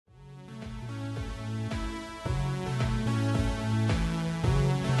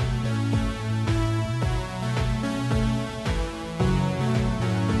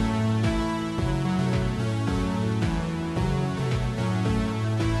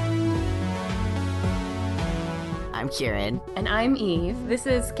I'm Kieran. And I'm Eve. This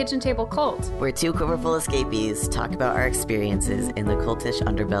is Kitchen Table Cult. We're two quiverful escapees talk about our experiences in the cultish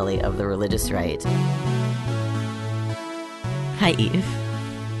underbelly of the religious right. Hi, Eve.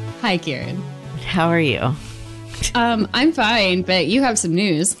 Hi, Kieran. How are you? I'm fine, but you have some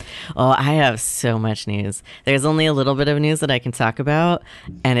news. Oh, I have so much news. There's only a little bit of news that I can talk about,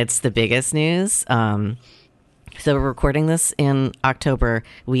 and it's the biggest news. So we're recording this in October.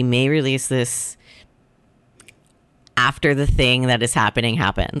 We may release this after the thing that is happening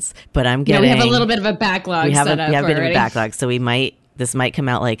happens, but I'm getting. Yeah, we have a little bit of a backlog. We have a bit of a backlog, so this might come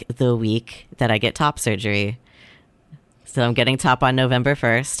out like the week that I get top surgery. So I'm getting top on November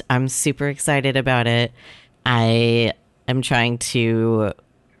 1st. I'm super excited about it. I am trying to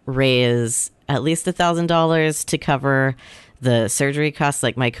raise at least $1,000 to cover the surgery costs.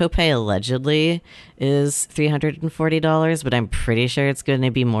 Like, my copay allegedly is $340, but I'm pretty sure it's going to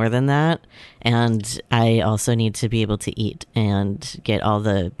be more than that. And I also need to be able to eat and get all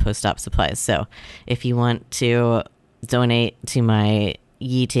the post-op supplies. So if you want to donate to my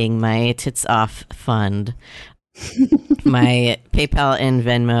Yeeting My Tits Off fund, my PayPal and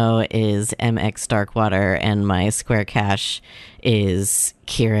Venmo is MX Darkwater, and my Square Cash is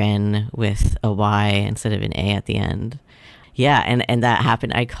Kieran with a Y instead of an A at the end. Yeah, and that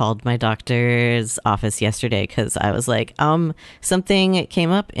happened. I called my doctor's office yesterday because I was like, something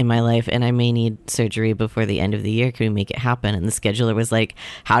came up in my life and I may need surgery before the end of the year. Can we make it happen? And the scheduler was like,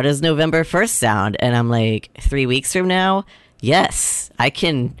 how does November 1st sound? And I'm like, 3 weeks from now? Yes, I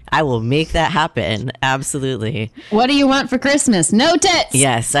will make that happen. Absolutely. What do you want for Christmas? No tits.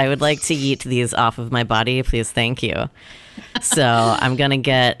 Yes, I would like to eat these off of my body. Please, thank you. So I'm going to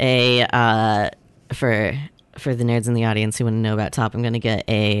get for the nerds in the audience who want to know about top, I'm going to get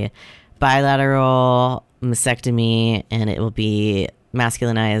a bilateral mastectomy, and it will be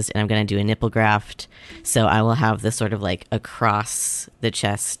masculinized, and I'm going to do a nipple graft. So I will have this sort of like across the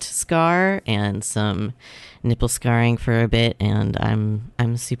chest scar and some nipple scarring for a bit, and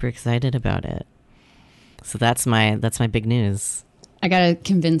I'm super excited about it. So that's my big news. I got to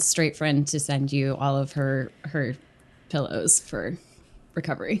convince Straight Friend to send you all of her pillows for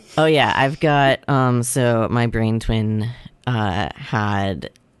recovery. Oh yeah, I've got so my brain twin had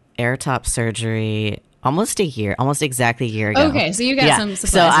air top surgery almost exactly a year ago. Okay, so you got some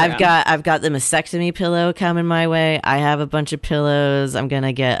supplies. So I've got the mastectomy pillow coming my way. I have a bunch of pillows. I'm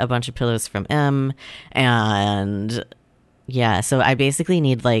gonna get a bunch of pillows from M, and yeah, so I basically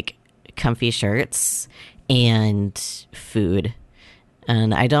need like comfy shirts and food,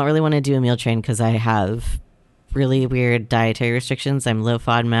 and I don't really want to do a meal train because I have really weird dietary restrictions. I'm low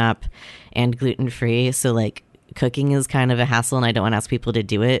FODMAP and gluten-free, so like cooking is kind of a hassle, and I don't want to ask people to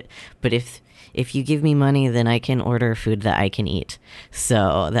do it. But if you give me money, then I can order food that I can eat.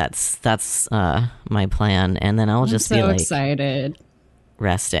 So that's my plan, and then I'll just be like excited,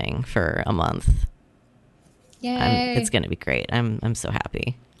 resting for a month. Yay! It's gonna be great. I'm so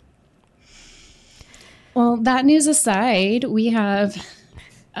happy. Well, that news aside, we have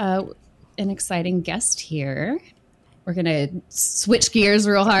an exciting guest here. We're gonna switch gears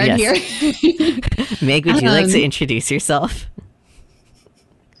real hard here. Meg, would you like to introduce yourself?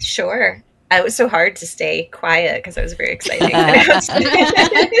 Sure. It was so hard to stay quiet because I was very excited. You hey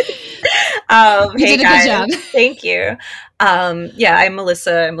did a guys, good job. Thank you. I'm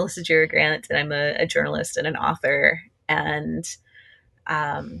Melissa. I'm Melissa Jura Grant, and I'm a journalist and an author. And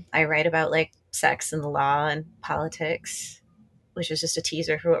I write about like sex and the law and politics, which is just a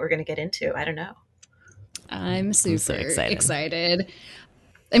teaser for what we're going to get into. I don't know. I'm super so excited.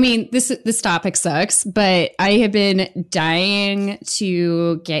 I mean, this topic sucks, but I have been dying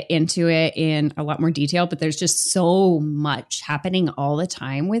to get into it in a lot more detail, but there's just so much happening all the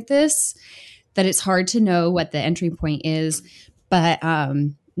time with this that it's hard to know what the entry point is. But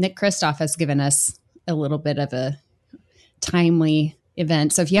Nick Kristof has given us a little bit of a timely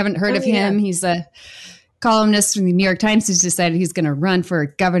event. So if you haven't heard of him, he's a columnist from the New York Times who's decided he's going to run for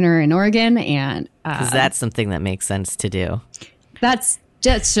governor in Oregon. And because that's something that makes sense to do. That's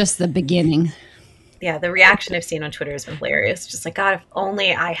just the beginning. Yeah, the reaction I've seen on Twitter has been hilarious. Just like, God, if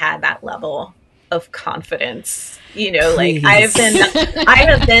only I had that level of confidence. You know, like I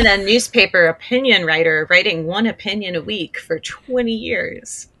have been a newspaper opinion writer, writing one opinion a week for 20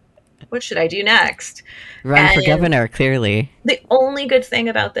 years. What should I do next? Run for governor, clearly. The only good thing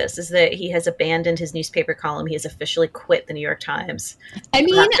about this is that he has abandoned his newspaper column. He has officially quit the New York Times. I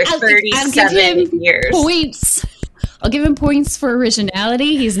mean, I'll give him years. Points. I'll give him points for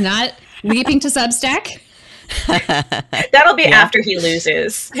originality. He's not leaping to Substack. That'll be after he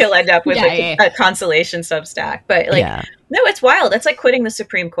loses. He'll end up with a consolation Substack. But no, it's wild. That's like quitting the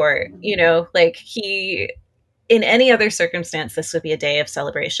Supreme Court. You know, like in any other circumstance, this would be a day of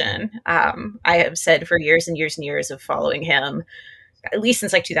celebration. I have said for years and years and years of following him, at least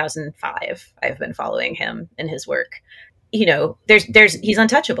since like 2005, I've been following him and his work. You know, he's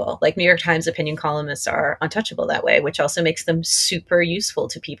untouchable. Like New York Times opinion columnists are untouchable that way, which also makes them super useful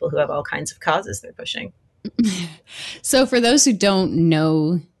to people who have all kinds of causes they're pushing. So for those who don't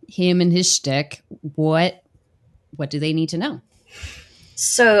know him and his shtick, what do they need to know?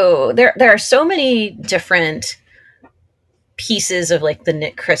 So there are so many different pieces of like the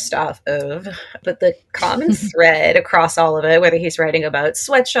Nick Kristof of, but the common thread across all of it, whether he's writing about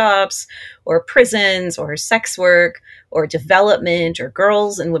sweatshops or prisons or sex work or development or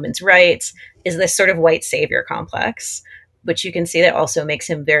girls and women's rights, is this sort of white savior complex, which you can see that also makes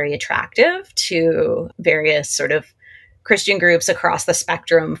him very attractive to various sort of Christian groups across the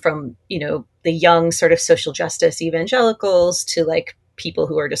spectrum, from, you know, the young sort of social justice evangelicals to like people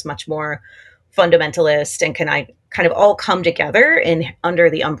who are just much more fundamentalist and can kind of all come together in under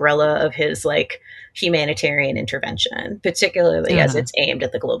the umbrella of his like humanitarian intervention, particularly as it's aimed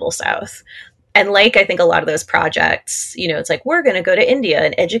at the global South. And like, I think a lot of those projects, you know, it's like, we're going to go to India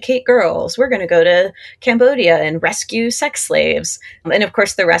and educate girls. We're going to go to Cambodia and rescue sex slaves. And of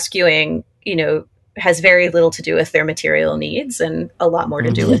course, the rescuing, you know, has very little to do with their material needs and a lot more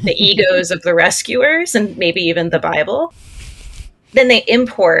to do with the egos of the rescuers and maybe even the Bible. Then they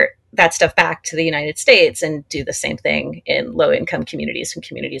import that stuff back to the United States and do the same thing in low-income communities and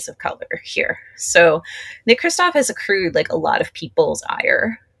communities of color here. So Nick Kristof has accrued like a lot of people's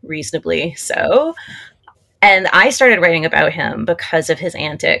ire, reasonably so. And I started writing about him because of his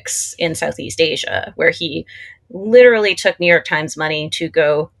antics in Southeast Asia, where he literally took New York Times money to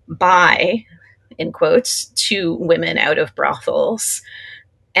go buy, in quotes, 2 women out of brothels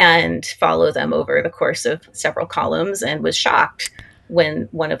and follow them over the course of several columns, and was shocked when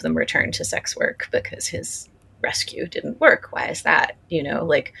one of them returned to sex work because his rescue didn't work. Why is that? You know,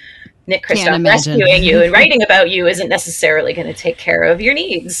 like Nick Kristof rescuing you and writing about you isn't necessarily going to take care of your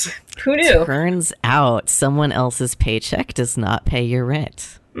needs. Who knew? Turns out someone else's paycheck does not pay your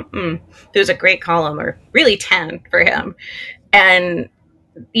rent. There was a great column, or really 10 for him. And,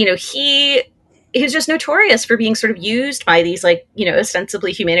 you know, he was just notorious for being sort of used by these, like, you know,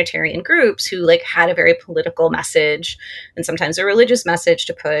 ostensibly humanitarian groups who like had a very political message and sometimes a religious message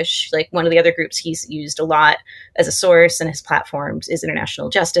to push. Like one of the other groups he's used a lot as a source in his platforms is International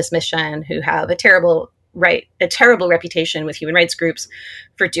Justice Mission, who have a terrible reputation with human rights groups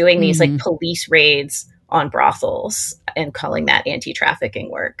for doing these like police raids on brothels and calling that anti-trafficking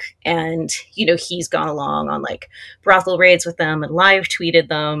work. And, you know, he's gone along on like brothel raids with them and live tweeted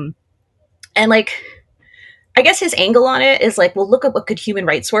them. And like, I guess his angle on it is like, well, look at what good human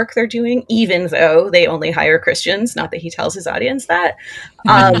rights work they're doing, even though they only hire Christians. Not that he tells his audience that,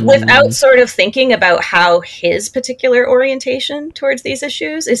 without sort of thinking about how his particular orientation towards these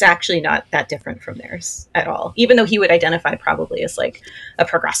issues is actually not that different from theirs at all, even though he would identify probably as like a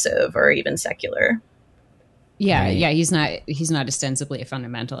progressive or even secular. Yeah. Right. Yeah. He's not ostensibly a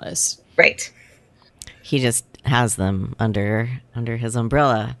fundamentalist. Right. He just has them under his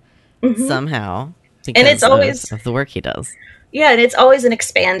umbrella. Somehow, and it's always of the work he does. Yeah, and it's always an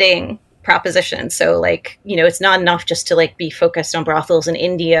expanding proposition. So, like, you know, it's not enough just to like be focused on brothels in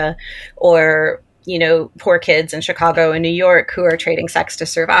India or, you know, poor kids in Chicago and New York who are trading sex to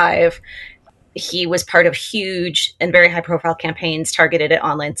survive. He was part of huge and very high-profile campaigns targeted at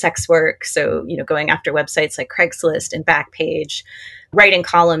online sex work. So, you know, going after websites like Craigslist and Backpage, writing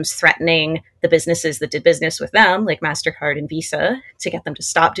columns threatening the businesses that did business with them, like MasterCard and Visa, to get them to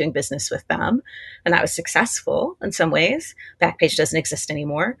stop doing business with them. And that was successful in some ways. Backpage doesn't exist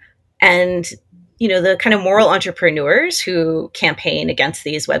anymore. And, you know, the kind of moral entrepreneurs who campaign against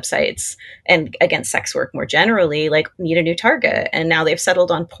these websites and against sex work more generally, like, need a new target. And now they've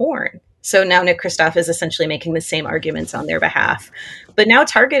settled on porn. So now Nick Kristof is essentially making the same arguments on their behalf, but now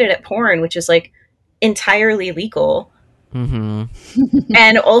targeted at porn, which is like entirely legal.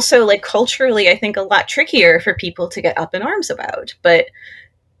 And also like culturally, I think a lot trickier for people to get up in arms about. But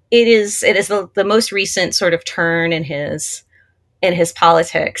it is the most recent sort of turn in his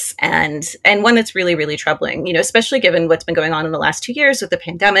politics, and one that's really, really troubling, you know, especially given what's been going on in the last 2 years with the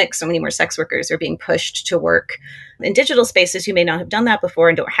pandemic. So many more sex workers are being pushed to work in digital spaces who may not have done that before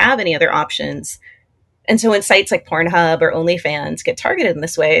and don't have any other options. And so when sites like Pornhub or OnlyFans get targeted in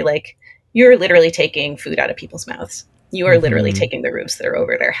this way, like, you're literally taking food out of people's mouths. You are literally taking the roofs that are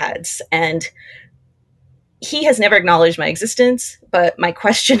over their heads. And he has never acknowledged my existence, but my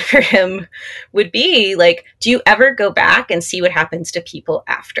question for him would be like, do you ever go back and see what happens to people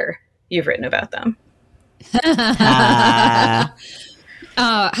after you've written about them?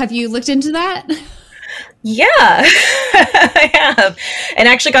 Have you looked into that? Yeah, I have. And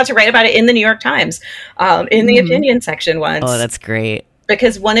actually got to write about it in the New York Times, in the opinion section once. Oh, that's great.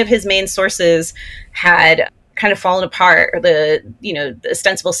 Because one of his main sources had kind of fallen apart. The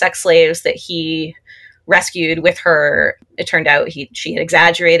ostensible sex slaves that he rescued with her, it turned out she had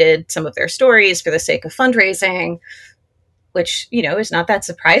exaggerated some of their stories for the sake of fundraising, which, is not that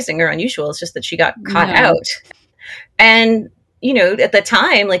surprising or unusual. It's just that she got caught out. And, at the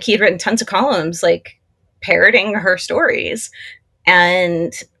time, like, he had written tons of columns, like, parroting her stories.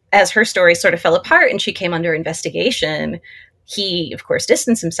 And as her story sort of fell apart and she came under investigation, he, of course,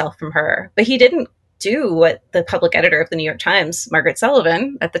 distanced himself from her. But he didn't do what the public editor of the New York Times, Margaret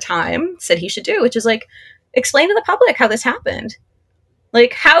Sullivan, at the time said he should do, which is, like, explain to the public how this happened.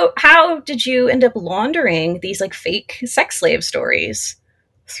 Like, how did you end up laundering these, like, fake sex slave stories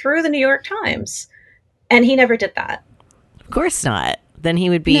through the New York Times? And he never did that. Of course not. Then he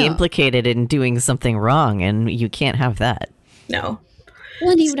would be implicated in doing something wrong, and you can't have that. No.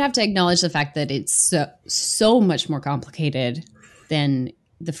 Well, and he would have to acknowledge the fact that it's so much more complicated than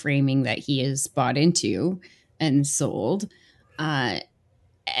the framing that he is bought into and sold.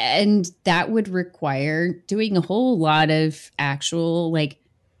 And that would require doing a whole lot of actual, like,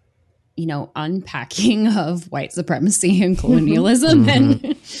 unpacking of white supremacy and colonialism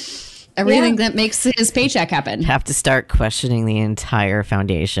and everything that makes his paycheck happen. Have to start questioning the entire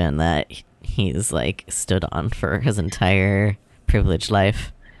foundation that he's, like, stood on for his entire privileged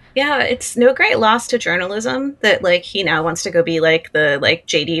life. Yeah, it's no great loss to journalism that, like, he now wants to go be, like, the, like,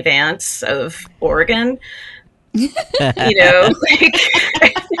 J.D. Vance of Oregon. Like,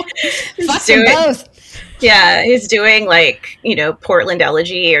 fuck them both. Yeah, he's doing, like, Portland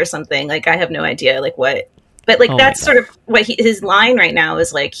Elegy or something. Like, I have no idea, like, what. But, like, that's sort of what his line right now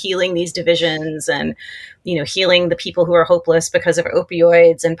is, like, healing these divisions and, healing the people who are hopeless because of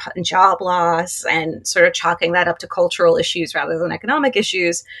opioids and job loss, and sort of chalking that up to cultural issues rather than economic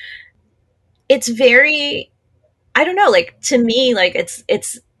issues. It's very, I don't know, like, to me, like,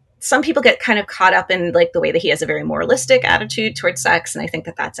 it's some people get kind of caught up in, like, the way that he has a very moralistic attitude towards sex. And I think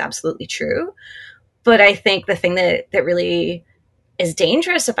that that's absolutely true. But I think the thing that really is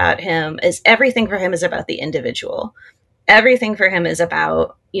dangerous about him is everything for him is about the individual. Everything for him is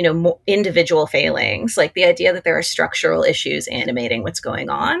about, individual failings, like the idea that there are structural issues animating what's going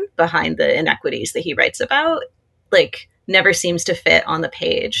on behind the inequities that he writes about, like, never seems to fit on the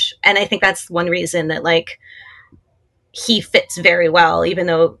page. And I think that's one reason that, like, he fits very well, even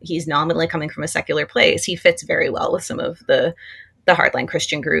though he's nominally coming from a secular place, he fits very well with some of the hardline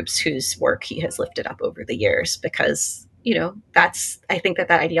Christian groups whose work he has lifted up over the years, because, I think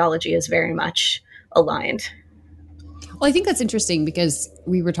that ideology is very much aligned. Well, I think that's interesting because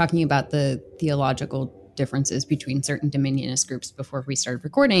we were talking about the theological differences between certain dominionist groups before we started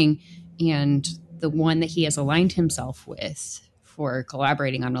recording. And the one that he has aligned himself with for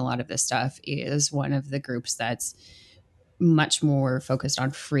collaborating on a lot of this stuff is one of the groups that's much more focused on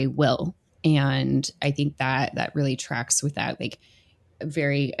free will. And I think that really tracks with that, like,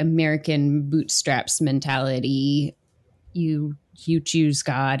 very American bootstraps mentality. You choose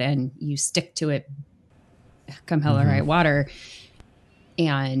God and you stick to it come hell or high water.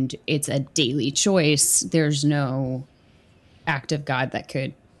 And it's a daily choice. There's no act of God that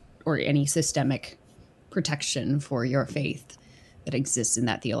could, or any systemic protection for your faith that exists in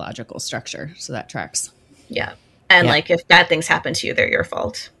that theological structure. So that tracks. Yeah. And like, if bad things happen to you, they're your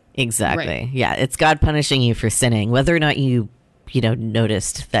fault. Exactly. Right. Yeah. It's God punishing you for sinning, whether or not you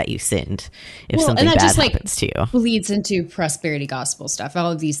noticed that you sinned. If something bad just, happens to you, leads into prosperity gospel stuff. All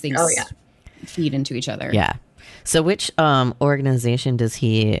of these things feed into each other. Yeah. So which organization does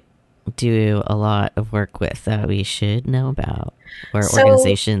he do a lot of work with that we should know about? Or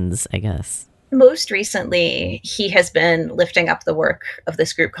organizations, I guess. Most recently, he has been lifting up the work of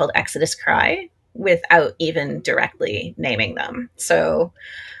this group called Exodus Cry without even directly naming them. So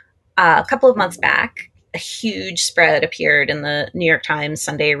a couple of months back, a huge spread appeared in the New York Times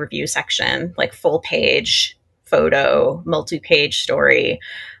Sunday Review section, like full page photo, multi-page story,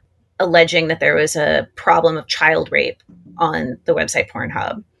 alleging that there was a problem of child rape on the website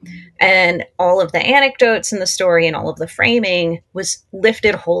Pornhub. And all of the anecdotes in the story and all of the framing was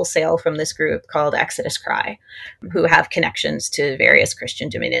lifted wholesale from this group called Exodus Cry, who have connections to various Christian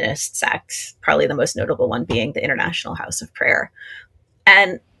dominionist sects, probably the most notable one being the International House of Prayer.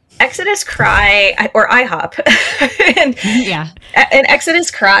 And Exodus Cry, or IHOP, and Exodus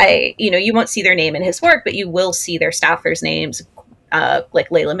Cry, you won't see their name in his work, but you will see their staffers' names. Like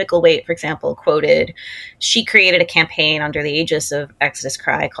Layla Mickelwaite, for example, quoted, she created a campaign under the aegis of Exodus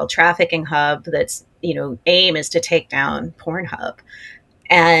Cry called Trafficking Hub that's, aim is to take down Pornhub.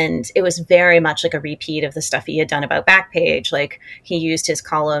 And it was very much like a repeat of the stuff he had done about Backpage. Like, he used his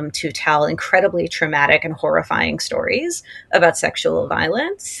column to tell incredibly traumatic and horrifying stories about sexual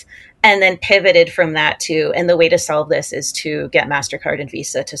violence, and then pivoted from that to, and the way to solve this is to get MasterCard and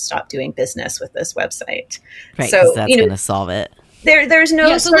Visa to stop doing business with this website. Right, so that's going to solve it. There's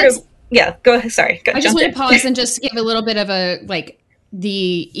no go ahead. Sorry. I just want to pause and just give a little bit of a, like,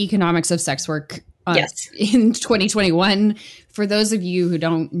 the economics of sex work in 2021. For those of you who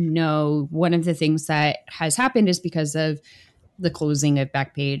don't know, one of the things that has happened is because of the closing of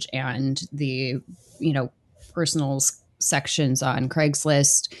Backpage and the, personal sections on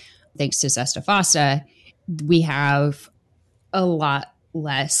Craigslist, thanks to Sesta Fosta, we have a lot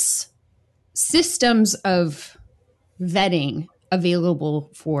less systems of vetting available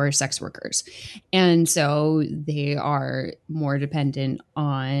for sex workers. And so they are more dependent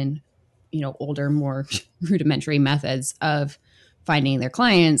on, older, more rudimentary methods of finding their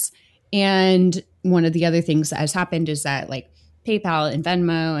clients. And one of the other things that has happened is that, like, PayPal and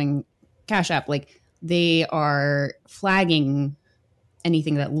Venmo and Cash App, like, they are flagging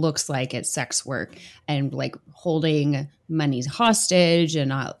anything that looks like it's sex work and, like, holding money hostage and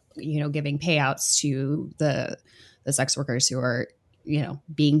not, giving payouts to the sex workers who are,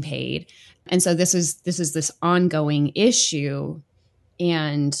 being paid. And so this is this ongoing issue,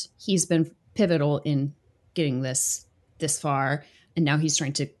 and he's been pivotal in getting this far. And now he's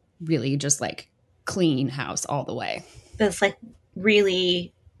trying to really just, like, clean house all the way. There's, like,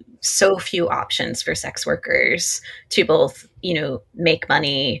 really so few options for sex workers to both, make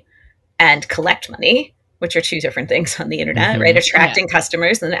money and collect money, which are two different things on the internet, right? Attracting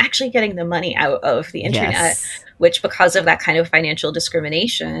customers and then actually getting the money out of the internet, which, because of that kind of financial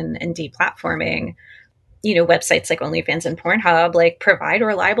discrimination and deplatforming, websites like OnlyFans and Pornhub, like, provide a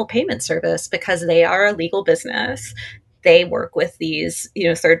reliable payment service because they are a legal business. They work with these,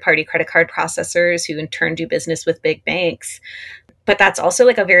 third-party credit card processors who in turn do business with big banks. But that's also,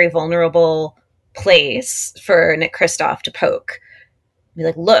 like, a very vulnerable place for Nick Kristof to poke. Be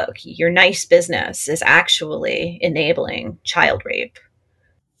like, look, your nice business is actually enabling child rape.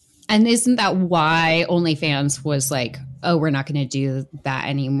 And isn't that why OnlyFans was like, oh, we're not going to do that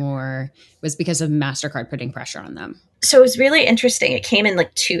anymore? It was because of MasterCard putting pressure on them. So it was really interesting. It came in,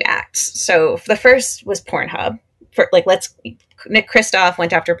 like, two acts. So the first was Pornhub. Nick Kristof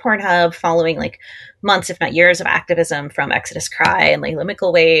went after Pornhub following, like, months, if not years, of activism from Exodus Cry and Layla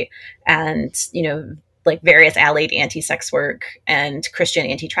Mickelwaite and, like, various allied anti-sex work and Christian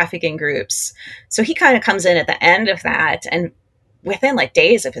anti-trafficking groups. So he kind of comes in at the end of that, and within, like,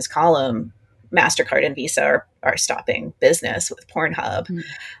 days of his column, MasterCard and Visa are stopping business with Pornhub. Mm-hmm.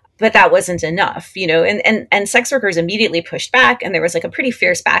 But that wasn't enough, and sex workers immediately pushed back, and there was, like, a pretty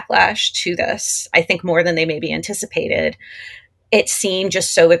fierce backlash to this, I think more than they maybe anticipated. It seemed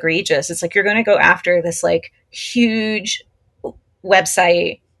just so egregious. It's like, you're going to go after this, like, huge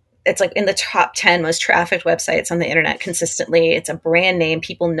website. It's, like, in the top 10 most trafficked websites on the internet consistently. It's a brand name.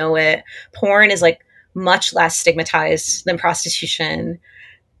 People know it. Porn is, like, much less stigmatized than prostitution.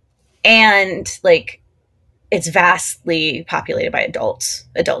 And, like, it's vastly populated by adult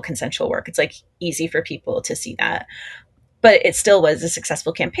consensual work. It's, like, easy for people to see that. But it still was a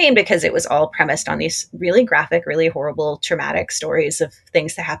successful campaign because it was all premised on these really graphic, really horrible, traumatic stories of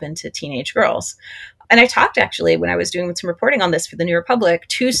things that happened to teenage girls. And I talked, actually, when I was doing some reporting on this for the New Republic,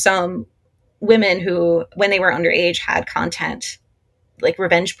 to some women who, when they were underage, had content, like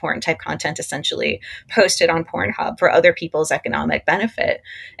revenge porn type content, essentially posted on Pornhub for other people's economic benefit.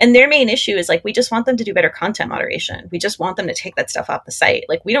 And their main issue is, like, we just want them to do better content moderation. We just want them to take that stuff off the site.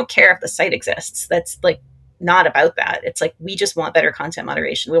 Like, we don't care if the site exists. That's, like, not about that. It's like, we just want better content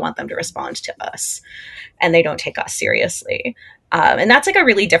moderation. We want them to respond to us, and they don't take us seriously. And that's, like, a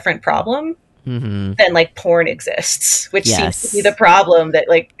really different problem than, like, porn exists, which seems to be the problem that,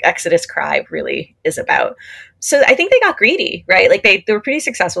 like, Exodus Cry really is about. So I think they got greedy, right? Like, they were pretty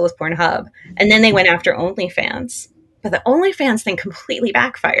successful with Pornhub, and then they went after OnlyFans, but the OnlyFans thing completely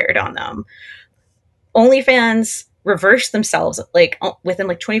backfired on them. OnlyFans reversed themselves, like, within,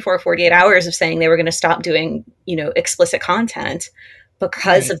 like, 24 or 48 hours of saying they were going to stop doing, explicit content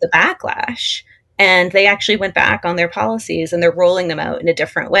because of the backlash. And they actually went back on their policies, and they're rolling them out in a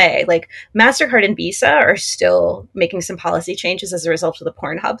different way. Like, MasterCard and Visa are still making some policy changes as a result of the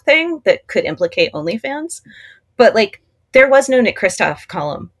Pornhub thing that could implicate OnlyFans. But, like, there was no Nick Kristof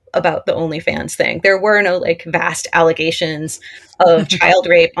column about the OnlyFans thing. There were no, like, vast allegations of child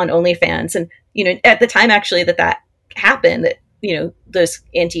rape on OnlyFans. And, at the time, actually, that happened, that, those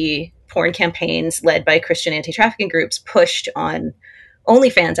anti-porn campaigns led by Christian anti-trafficking groups pushed on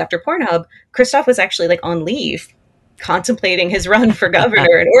OnlyFans after Pornhub, Kristof was actually, like, on leave contemplating his run for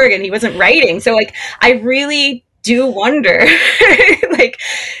governor in Oregon. He wasn't writing. So like, I really do wonder, like,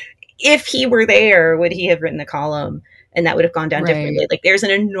 if he were there, would he have written a column and that would have gone down differently? Like, there's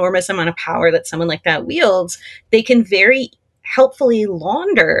an enormous amount of power that someone like that wields. They can very helpfully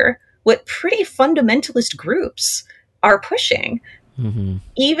launder what pretty fundamentalist groups are pushing. Mm-hmm.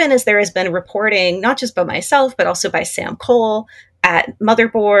 Even as there has been reporting, not just by myself, but also by Sam Cole at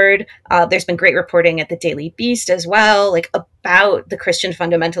Motherboard. There's been great reporting at the Daily Beast as well, like about the Christian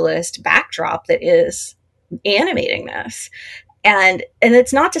fundamentalist backdrop that is animating this. And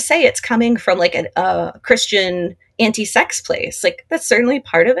it's not to say it's coming from like a Christian anti-sex place. Like, that's certainly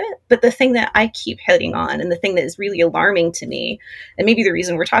part of it. But the thing that I keep hitting on, and the thing that is really alarming to me, and maybe the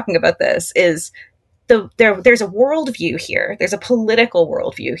reason we're talking about this, is there's a worldview here. There's a political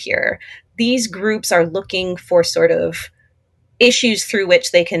worldview here. These groups are looking for sort of issues through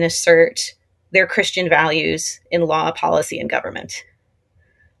which they can assert their Christian values in law, policy, and government.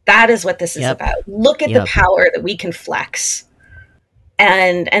 That is what this is about. Look at the power that we can flex.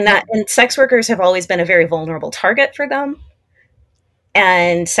 And sex workers have always been a very vulnerable target for them.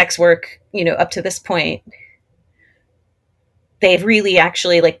 And sex work, up to this point, they've really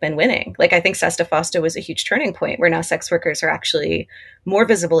actually like been winning. Like, I think Sesta Fosta was a huge turning point where now sex workers are actually more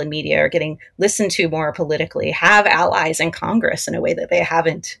visible in media, are getting listened to more politically, have allies in Congress in a way that they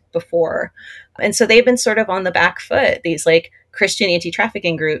haven't before. And so they've been sort of on the back foot, these like Christian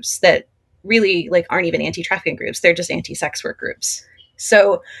anti-trafficking groups that really like aren't even anti-trafficking groups. They're just anti-sex work groups.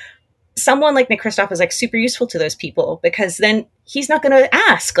 So someone like Nick Kristof is like super useful to those people, because then he's not going to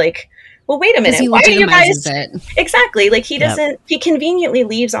ask like, well, wait a minute, why are you guys exactly like he doesn't he conveniently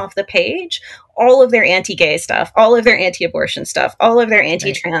leaves off the page all of their anti-gay stuff, all of their anti-abortion stuff, all of their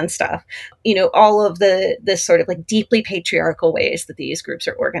anti-trans stuff, all of this sort of like deeply patriarchal ways that these groups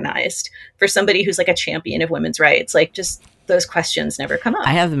are organized. For somebody who's like a champion of women's rights, like, just those questions never come up.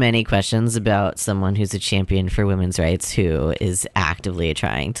 I have many questions about someone who's a champion for women's rights who is actively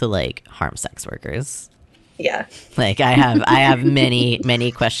trying to like harm sex workers. Yeah. Like, I have many,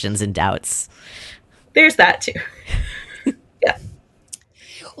 many questions and doubts. There's that too. Yeah.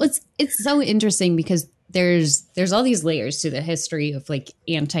 Well, it's so interesting because there's all these layers to the history of like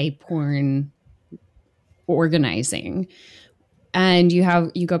anti-porn organizing. And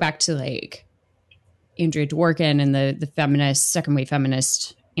you go back to like Andrea Dworkin and the feminist, second wave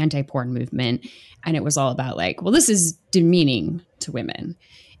feminist anti-porn movement. And it was all about like, well, this is demeaning to women.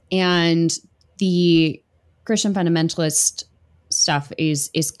 And the Christian fundamentalist stuff is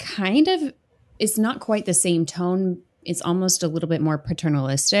kind of, it's not quite the same tone. It's almost a little bit more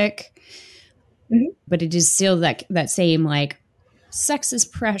paternalistic, but it is still that same like, sex is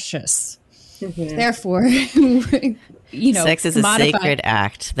precious. Mm-hmm. Therefore, sex is a sacred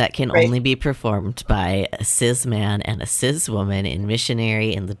act that can only be performed by a cis man and a cis woman in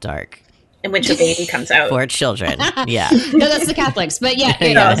missionary in the dark. In which a baby comes out. For children. Yeah. No, that's the Catholics. But yeah.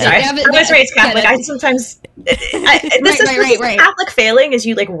 Sorry. I was raised Catholic. I sometimes... This is Catholic failing is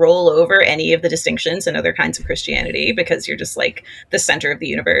you like roll over any of the distinctions in other kinds of Christianity because you're just like the center of the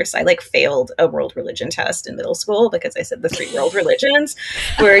universe. I like failed a world religion test in middle school because I said the 3 world religions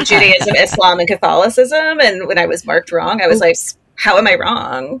were Judaism, Islam, and Catholicism. And when I was marked wrong, I was like, how am I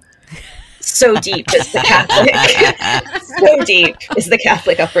wrong? So deep is the Catholic. So deep is the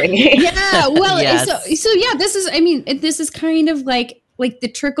Catholic upbringing. Yeah, well, yes. so yeah, this is. I mean, this is kind of like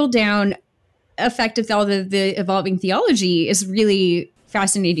the trickle down effect of all the evolving theology is really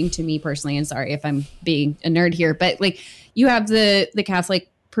fascinating to me personally. And sorry if I'm being a nerd here, but like you have the Catholic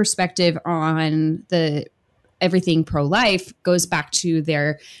perspective on the everything pro-life goes back to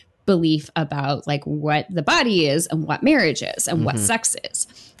their belief about like what the body is and what marriage is and what sex is.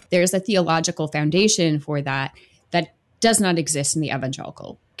 There's a theological foundation for that does not exist in the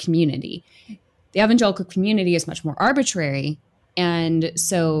evangelical community. The evangelical community is much more arbitrary. And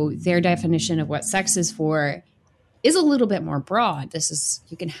so their definition of what sex is for is a little bit more broad.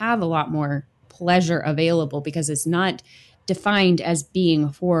 You can have a lot more pleasure available because it's not defined as being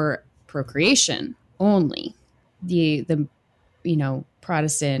for procreation only. The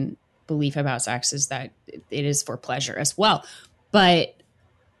Protestant belief about sex is that it is for pleasure as well. But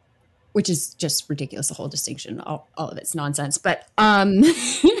which is just ridiculous, the whole distinction, all of it's nonsense. But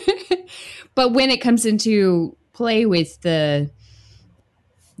but when it comes into play with their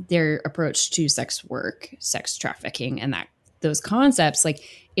approach to sex work, sex trafficking, and those concepts, like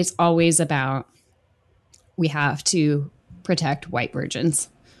it's always about we have to protect white virgins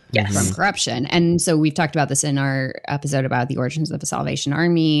from corruption. And so we've talked about this in our episode about the origins of the Salvation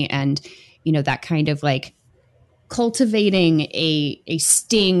Army, and that kind of like cultivating a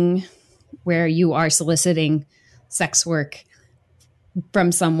sting where you are soliciting sex work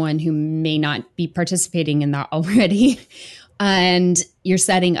from someone who may not be participating in that already. And you're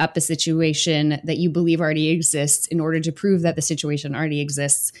setting up a situation that you believe already exists in order to prove that the situation already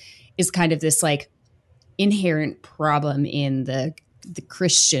exists is kind of this like inherent problem in the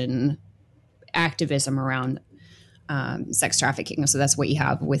Christian activism around sex trafficking. So that's what you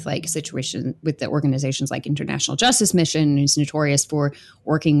have with like situation with the organizations like International Justice Mission, who's notorious for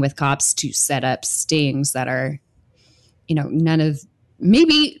working with cops to set up stings that are, you know, none of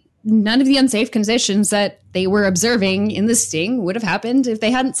the unsafe conditions that they were observing in the sting would have happened if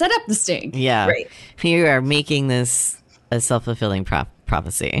they hadn't set up the sting. Yeah. Right. You are making this a self-fulfilling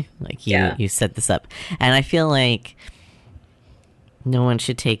prophecy. Like you set this up. And I feel like no one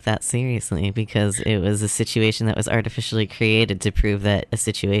should take that seriously because it was a situation that was artificially created to prove that a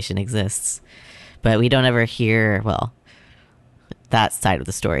situation exists. But we don't ever hear, well, that side of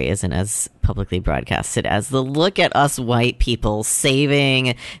the story isn't as publicly broadcasted as the look at us white people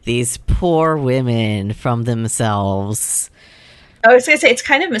saving these poor women from themselves. I was going to say, it's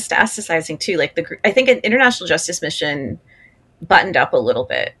kind of metastasizing too. Like I think an International Justice Mission buttoned up a little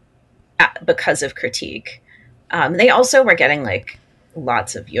bit because of critique. They also were getting like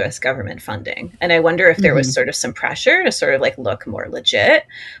lots of US government funding. And I wonder if there was sort of some pressure to sort of like look more legit.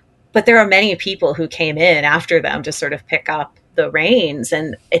 But there are many people who came in after them to sort of pick up the reins,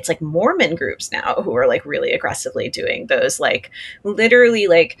 and it's like Mormon groups now who are like really aggressively doing those, like literally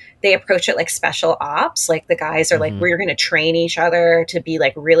like they approach it like special ops. Like the guys are like, we're going to train each other to be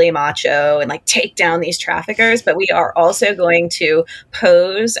like really macho and like take down these traffickers, but we are also going to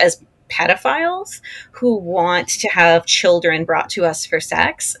pose as pedophiles who want to have children brought to us for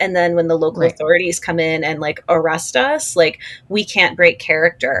sex. And then when the local authorities come in and like arrest us, like we can't break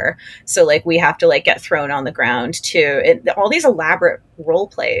character. So like we have to like get thrown on the ground too. And all these elaborate role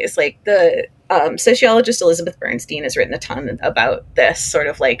plays, like the sociologist Elizabeth Bernstein has written a ton about this sort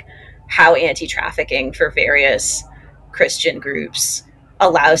of like how anti-trafficking for various Christian groups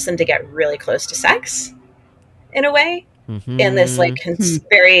allows them to get really close to sex in a way. In this like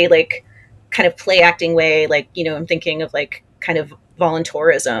very like kind of play acting way. Like, you know, I'm thinking of like kind of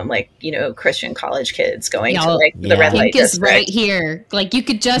volunteerism, like, you know, Christian college kids going to like the red light district. Is right here. Like you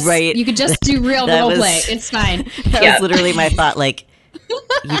could just do real role play. It's fine. That was literally my thought. Like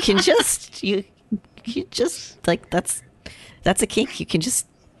you can just like that's a kink. You can just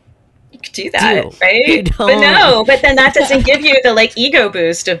do that, right? But then that doesn't give you the like ego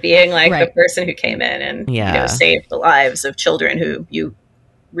boost of being like the person who came in and you know, saved the lives of children who you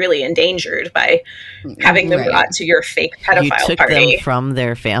really endangered by having them brought to your fake pedophile you took party. Them from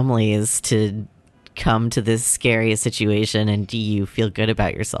their families to come to this scary situation, and do you feel good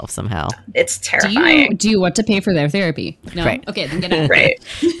about yourself somehow? It's terrifying. Do you want to pay for their therapy? No? Right. Okay, then get out. Right.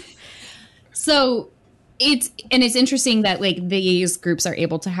 So it's interesting that like these groups are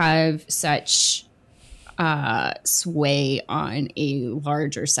able to have such sway on a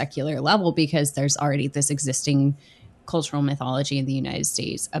larger secular level because there's already this existing cultural mythology in the United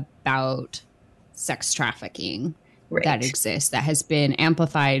States about sex trafficking that exists, that has been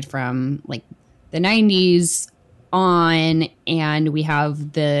amplified from like the 90s on. And we have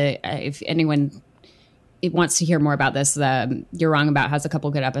if anyone wants to hear more about this, You're Wrong About has a couple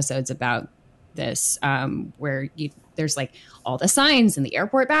good episodes about this, where there's like all the signs in the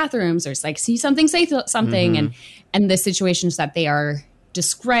airport bathrooms. There's like, see something, say something. And the situations that they are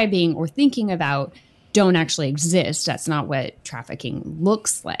describing or thinking about don't actually exist. That's not what trafficking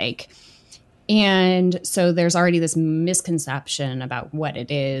looks like. And so there's already this misconception about what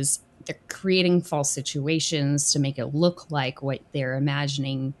it is. They're creating false situations to make it look like what they're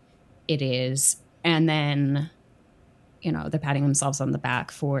imagining it is. And then, you know, they're patting themselves on the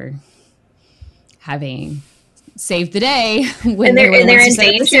back for having saved the day when they're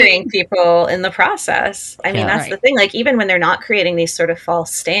endangering people in the process. I mean, that's the thing. Like, even when they're not creating these sort of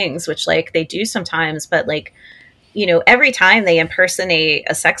false stings, which like they do sometimes, but like, you know, every time they impersonate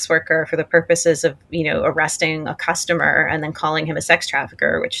a sex worker for the purposes of, you know, arresting a customer and then calling him a sex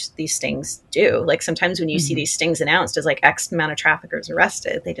trafficker, which these stings do. Like sometimes when you see these stings announced as like X amount of traffickers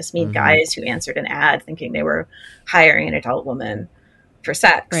arrested, they just mean guys who answered an ad thinking they were hiring an adult woman for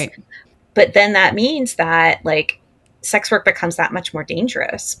sex. Right. But then that means that like sex work becomes that much more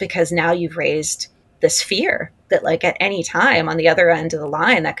dangerous because now you've raised this fear that like at any time on the other end of the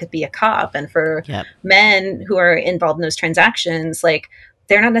line, that could be a cop. And for men who are involved in those transactions, like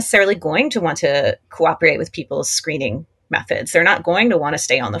they're not necessarily going to want to cooperate with people's screening methods. They're not going to want to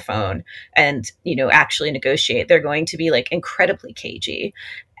stay on the phone and, you know, actually negotiate. They're going to be like incredibly cagey.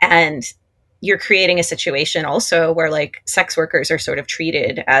 And you're creating a situation also where like sex workers are sort of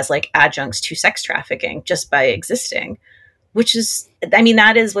treated as like adjuncts to sex trafficking just by existing, which is, I mean,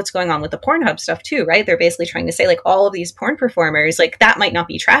 that is what's going on with the Pornhub stuff too, right? They're basically trying to say like all of these porn performers, like that might not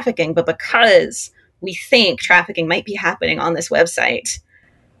be trafficking, but because we think trafficking might be happening on this website,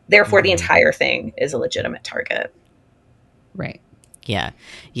 therefore the entire thing is a legitimate target. Right. Yeah.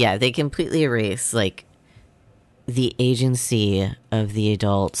 Yeah. They completely erase like the agency of the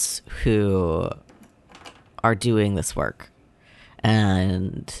adults who are doing this work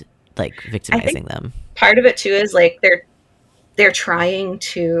and like victimizing them. Part of it too is like they're trying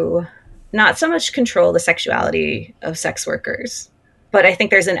to not so much control the sexuality of sex workers, but I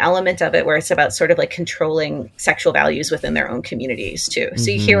think there's an element of it where it's about sort of like controlling sexual values within their own communities too.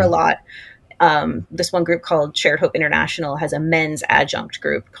 So you hear a lot. This one group called Shared Hope International has a men's adjunct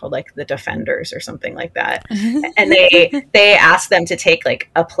group called like the Defenders or something like that. And they ask them to take like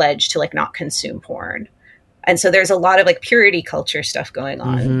a pledge to like not consume porn. And so there's a lot of like purity culture stuff going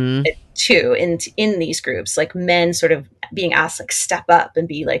on too in these groups, like men sort of being asked like step up and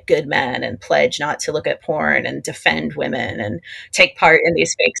be like good men and pledge not to look at porn and defend women and take part in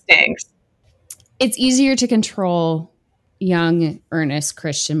these fake things. It's easier to control young, earnest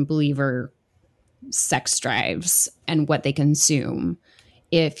Christian believer sex drives and what they consume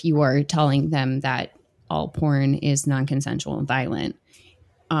if you are telling them that all porn is non-consensual and violent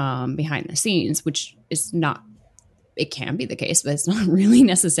behind the scenes, which is not, it can be the case, but it's not really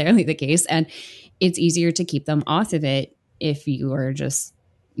necessarily the case. And it's easier to keep them off of it if you are just,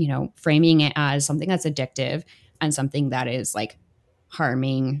 you know, framing it as something that's addictive and something that is like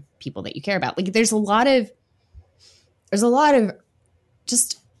harming people that you care about. Like there's a lot of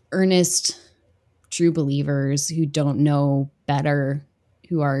just earnest, true believers who don't know better,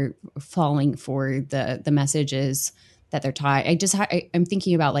 who are falling for the messages that they're taught. I'm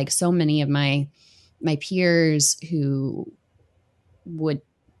thinking about like so many of my peers who would,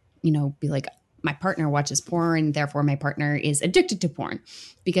 you know, be like, my partner watches porn, therefore my partner is addicted to porn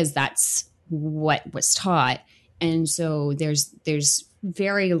because that's what was taught. And so there's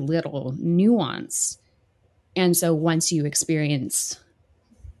very little nuance. And so once you experience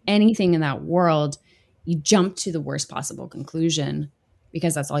anything in that world, you jump to the worst possible conclusion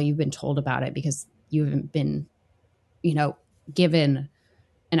because that's all you've been told about it, because you haven't been, you know, given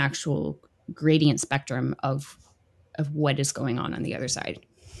an actual gradient spectrum of what is going on the other side.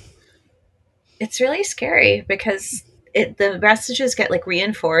 It's really scary because the messages get like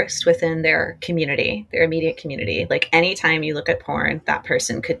reinforced within their community, their immediate community. Like anytime you look at porn, that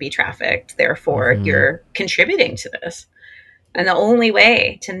person could be trafficked. Therefore, you're contributing to this. And the only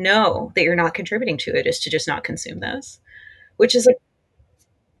way to know that you're not contributing to it is to just not consume this, which is like,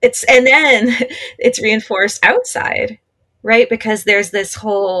 and then it's reinforced outside, right? Because there's this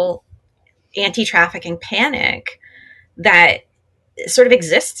whole anti-trafficking panic that sort of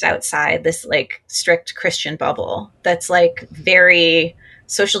exists outside this like strict Christian bubble that's like very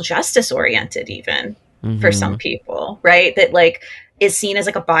social justice oriented even for some people, right? That like is seen as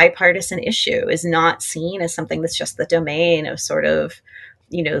like a bipartisan issue, is not seen as something that's just the domain of sort of,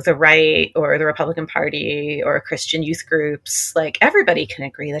 you know, the right or the Republican Party or Christian youth groups. Like everybody can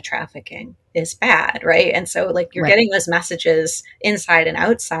agree that trafficking is bad, right? And so like you're getting those messages inside and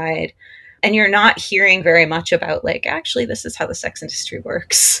outside, and you're not hearing very much about like, actually, this is how the sex industry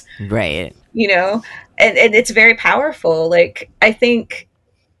works. Right. You know, and it's very powerful. Like, I think,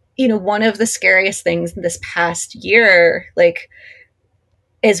 you know, one of the scariest things this past year, like,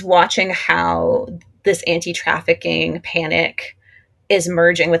 is watching how this anti-trafficking panic is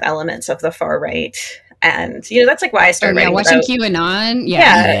merging with elements of the far right. And, you know, that's like why I started writing watching QAnon.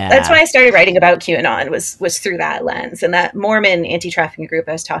 Yeah, that's why I started writing about QAnon was through that lens. And that Mormon anti-trafficking group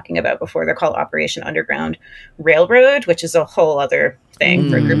I was talking about before, they're called Operation Underground Railroad, which is a whole other thing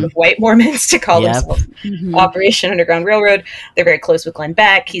for a group of white Mormons to call themselves Operation Underground Railroad. They're very close with Glenn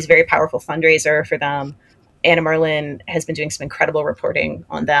Beck. He's a very powerful fundraiser for them. Anna Merlin has been doing some incredible reporting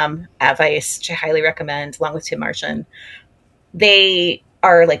on them at Vice, which I highly recommend, along with Tim Marchand. They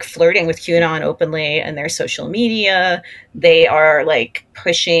are like flirting with QAnon openly in their social media. They are like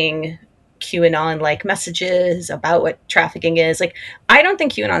pushing QAnon like messages about what trafficking is. Like, I don't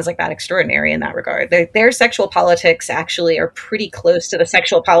think QAnon is like that extraordinary in that regard. Their sexual politics actually are pretty close to the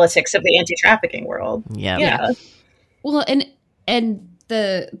sexual politics of the anti-trafficking world. Yeah. Well, and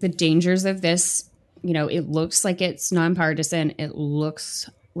the dangers of this, you know, it looks like it's nonpartisan. It looks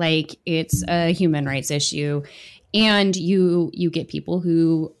like it's a human rights issue. And you get people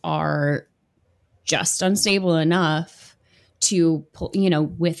who are just unstable enough to pull, you know,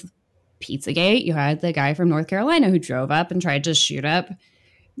 with Pizzagate, you had the guy from North Carolina who drove up and tried to shoot up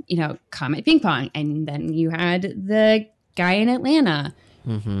Comet Ping Pong. And then you had the guy in Atlanta.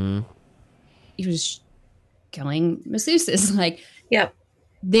 Mm-hmm. He was killing masseuses. Like, Yep.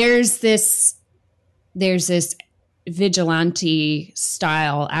 There's this vigilante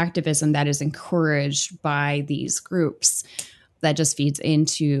style activism that is encouraged by these groups that just feeds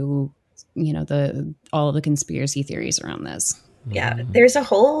into, all of the conspiracy theories around this. Yeah. There's a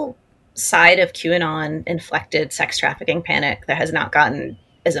whole side of QAnon inflected sex trafficking panic that has not gotten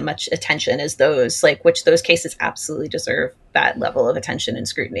as much attention as those, which those cases absolutely deserve that level of attention and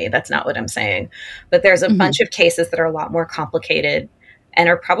scrutiny. That's not what I'm saying. But there's a bunch of cases that are a lot more complicated and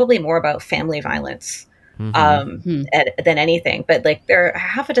are probably more about family violence than anything. But there are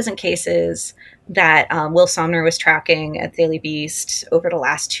half a dozen cases that Will Somner was tracking at Daily Beast over the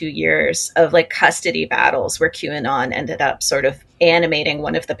last 2 years of custody battles where QAnon ended up sort of animating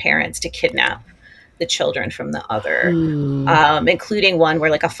one of the parents to kidnap the children from the other, including one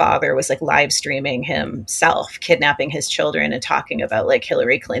where a father was live streaming himself kidnapping his children and talking about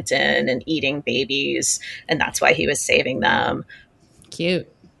Hillary Clinton and eating babies, and that's why he was saving them. Cute.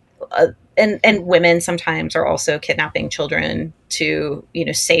 And women sometimes are also kidnapping children to,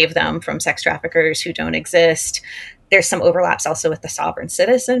 save them from sex traffickers who don't exist. There's some overlaps also with the sovereign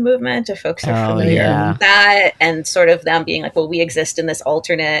citizen movement, if folks are familiar with that, and sort of them being well, we exist in this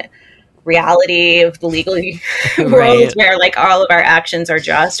alternate reality of the legal world where all of our actions are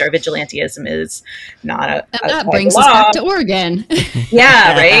just, our vigilantism is not that brings us back to Oregon.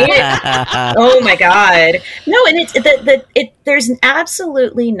 Yeah, right. Oh my God, no. And there's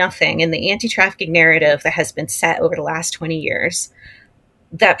absolutely nothing in the anti-trafficking narrative that has been set over the last 20 years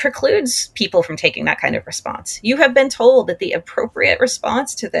that precludes people from taking that kind of response. You have been told that the appropriate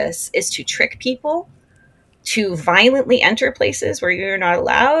response to this is to trick people, to violently enter places where you're not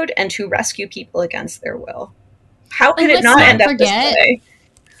allowed, and to rescue people against their will. How could it not end up this way?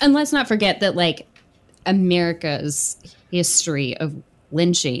 And let's not forget that America's history of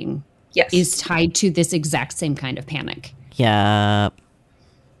lynching is tied to this exact same kind of panic. Yeah.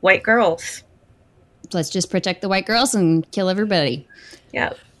 White girls. Let's just protect the white girls and kill everybody.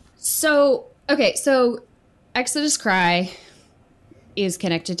 Yeah. So Exodus Cry is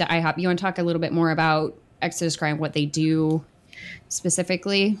connected to IHOP. You want to talk a little bit more about Exodus Cry and what they do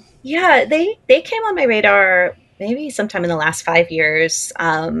specifically? Yeah, they came on my radar maybe sometime in the last 5 years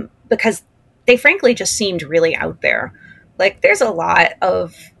because they frankly just seemed really out there. There's a lot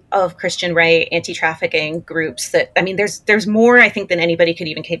of Christian right anti-trafficking groups that, there's more, I think, than anybody could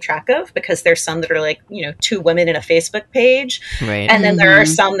even keep track of, because there's some that are 2 women in a Facebook page. Right. And then there are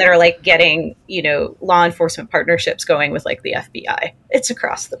some that are getting, law enforcement partnerships going with the FBI. It's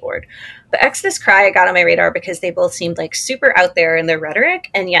across the board. The Exodus Cry got on my radar because they both seemed super out there in their rhetoric,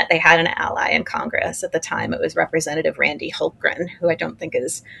 and yet they had an ally in Congress at the time. It was Representative Randy Hultgren, who I don't think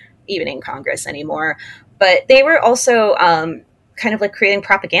is even in Congress anymore. But they were also kind of creating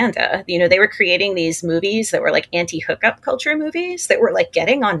propaganda. They were creating these movies that were anti-hookup culture movies that were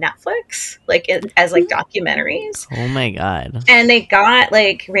getting on Netflix, as documentaries. Oh my God. And they got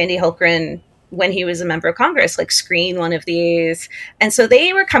Randy Hultgren, when he was a member of Congress, screen one of these. And so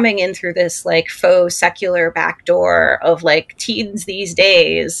they were coming in through this faux secular backdoor of teens these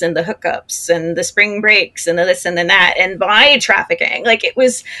days and the hookups and the spring breaks and the this and the that and by trafficking. It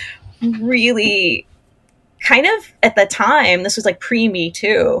was really kind of, at the time, this was pre-Me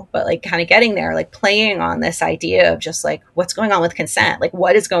Too, but kind of getting there, playing on this idea of just what's going on with consent,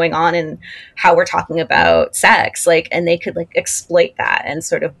 what is going on in how we're talking about sex, and they could exploit that and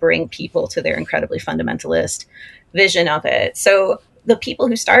sort of bring people to their incredibly fundamentalist vision of it. So the people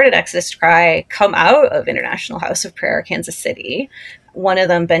who started Exodus Cry come out of International House of Prayer, Kansas City. One of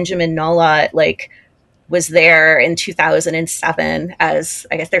them, Benjamin Nolot, was there in 2007 as,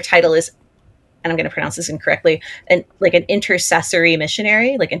 I guess their title is, and I'm going to pronounce this incorrectly, an intercessory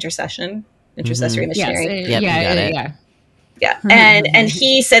missionary, intercessory missionary. Yes. Yeah. And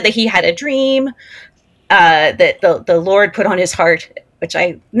he said that he had a dream that the Lord put on his heart, which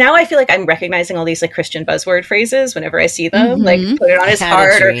I feel like I'm recognizing all these Christian buzzword phrases whenever I see them, put it on his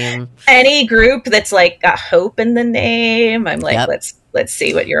heart, or any group that's got hope in the name. I'm let's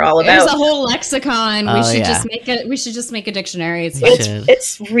see what you're all about. There's a whole lexicon. We should just make a dictionary.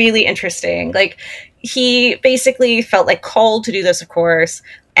 It's really interesting. He basically felt called to do this, of course.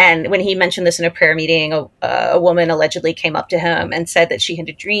 And when he mentioned this in a prayer meeting, a woman allegedly came up to him and said that she had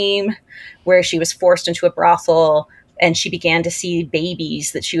a dream where she was forced into a brothel, and she began to see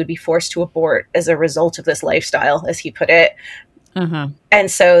babies that she would be forced to abort as a result of this lifestyle, as he put it. Uh-huh.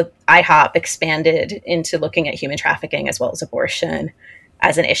 And so IHOP expanded into looking at human trafficking as well as abortion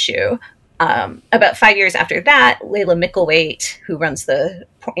as an issue. About 5 years after that, Layla Mickelwaite, who runs the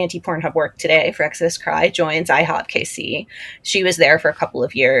anti-Pornhub work today for Exodus Cry, joins IHOP KC. She was there for a couple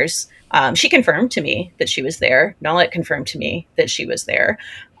of years. She confirmed to me that she was there. Nollet confirmed to me that she was there.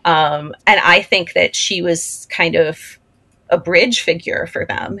 And I think that she was kind of a bridge figure for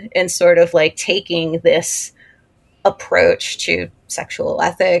them in sort of like taking this approach to sexual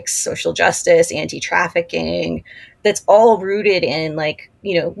ethics, social justice, anti-trafficking, that's all rooted in like,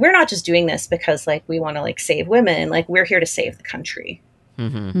 you know, we're not just doing this because like we want to like save women, like we're here to save the country.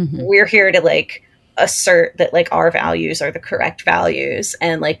 We're here to like assert that like our values are the correct values,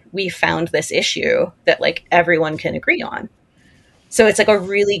 and like we found this issue that like everyone can agree on. So it's like a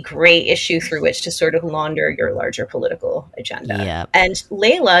really great issue through which to sort of launder your larger political agenda. Yep. And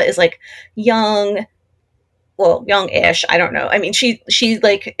Layla is like young, well, young-ish, I don't know. I mean, she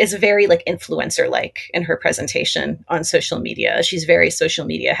like is very like influencer-like in her presentation on social media. She's very social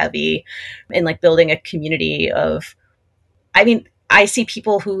media heavy and like building a community of, I mean, I see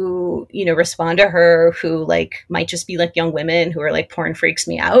people who, you know, respond to her who like might just be like young women who are like, porn freaks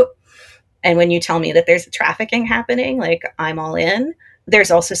me out. And when you tell me that there's trafficking happening, like I'm all in.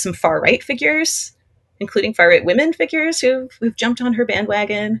 There's also some far-right figures, including far-right women figures who've jumped on her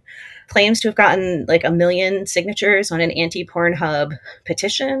bandwagon, claims to have gotten like 1 million signatures on an anti-Pornhub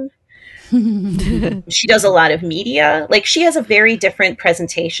petition. She does a lot of media. Like she has a very different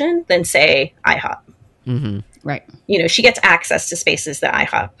presentation than, say, IHOP. Right. You know, she gets access to spaces that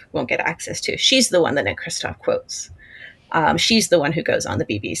IHOP won't get access to. She's the one that Nick Kristof quotes. She's the one who goes on the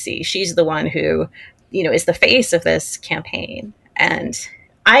BBC. She's the one who, you know, is the face of this campaign. And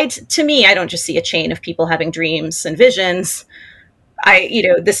to me, I don't just see a chain of people having dreams and visions.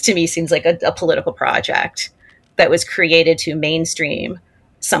 This to me seems like a political project that was created to mainstream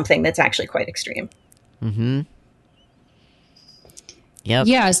something that's actually quite extreme. Yep.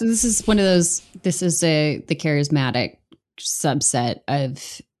 Yeah. So this is one of those, the charismatic subset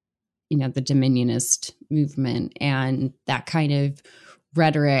of, you know, the dominionist movement and that kind of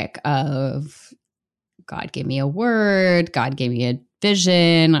rhetoric of God gave me a word, God gave me a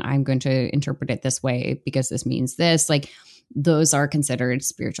vision, I'm going to interpret it this way because this means this. Like those are considered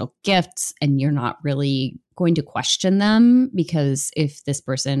spiritual gifts and you're not really going to question them, because if this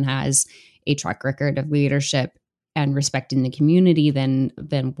person has a track record of leadership and respecting the community, then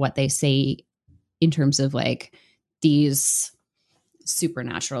what they say in terms of like these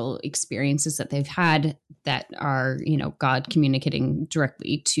supernatural experiences that they've had that are, you know, God communicating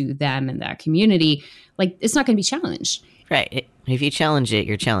directly to them and that community, like it's not going to be challenged. Right. If you challenge it,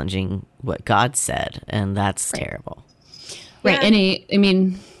 you're challenging what God said, and that's terrible. Right. Yeah. And I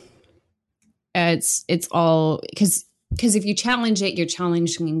mean, it's all because if you challenge it, you're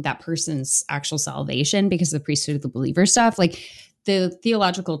challenging that person's actual salvation, because of the priesthood of the believer stuff, like the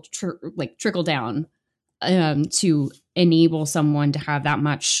theological trickle down to enable someone to have that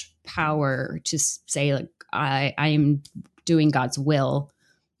much power to say like I am doing God's will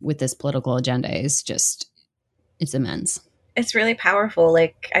with this political agenda is just, it's immense. It's really powerful,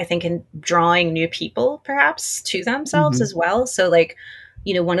 like I think in drawing new people perhaps to themselves as well. So like,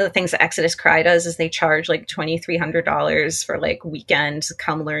 you know, one of the things that Exodus Cry does is they charge like $2,300 for like weekend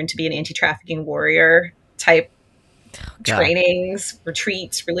come learn to be an anti-trafficking warrior type trainings,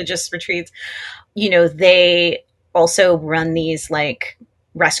 retreats, religious retreats. You know, they also run these like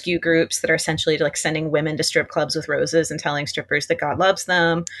rescue groups that are essentially like sending women to strip clubs with roses and telling strippers that God loves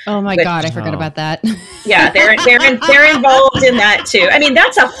them. Oh my God, I forgot about that. Yeah, they're involved in that too. I mean,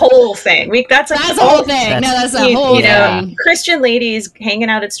 that's a whole thing. That's a whole thing. That's a whole thing. Christian ladies hanging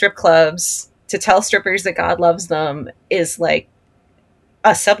out at strip clubs to tell strippers that God loves them is like a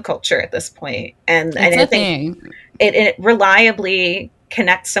subculture at this point. And I think it reliably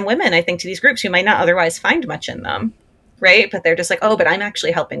connects some women, I think, to these groups who might not otherwise find much in them. Right. But they're just like, oh, but I'm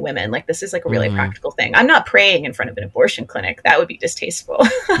actually helping women. Like, this is like a really practical thing. I'm not praying in front of an abortion clinic. That would be distasteful.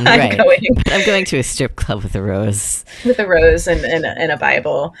 Right. I'm going to a strip club with a rose. With a rose and a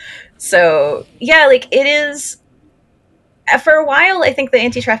Bible. So, yeah, like it is. For a while, I think the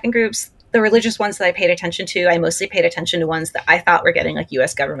anti-trafficking groups, the religious ones that I paid attention to, I mostly paid attention to ones that I thought were getting like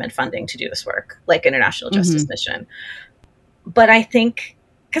U.S. government funding to do this work, like International Justice Mission. But I think,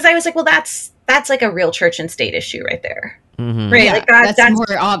 because I was like, well, that's like a real church and state issue right there. Right. Yeah, like that's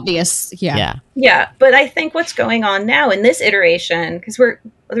more obvious. Yeah. But I think what's going on now in this iteration, because the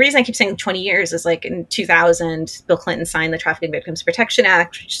reason I keep saying 20 years is like in 2000, Bill Clinton signed the Trafficking Victims Protection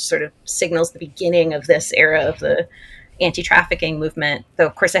Act, which sort of signals the beginning of this era of the anti-trafficking movement. Though,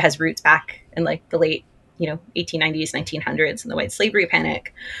 of course, it has roots back in like the late, 1890s, 1900s and the white slavery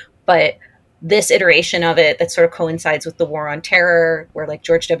panic. But this iteration of it that sort of coincides with the war on terror, where like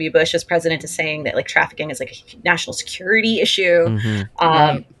George W. Bush as president is saying that like trafficking is like a national security issue.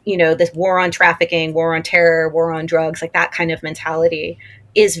 Right. You know, this war on trafficking, war on terror, war on drugs, like that kind of mentality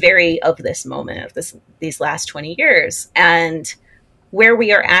is very of this moment, of these last 20 years. And where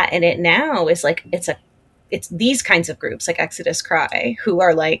we are at in it now is like, it's these kinds of groups like Exodus Cry who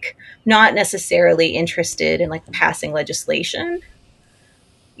are like not necessarily interested in like passing legislation.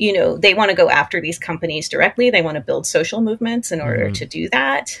 You know, they want to go after these companies directly. They want to build social movements in order to do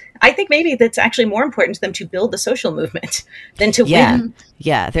that. I think maybe that's actually more important to them to build the social movement than to win.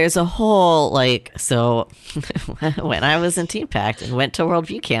 Yeah, there's a whole, like, so when I was in Team Pact and went to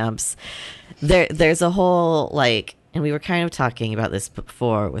Worldview camps, there's a whole, like, and we were kind of talking about this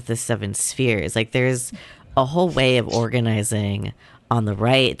before with the 7 spheres. Like, there's a whole way of organizing on the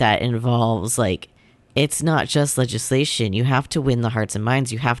right that involves, like, it's not just legislation. You have to win the hearts and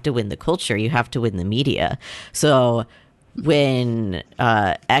minds. You have to win the culture. You have to win the media. So when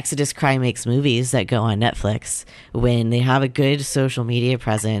Exodus Cry makes movies that go on Netflix, when they have a good social media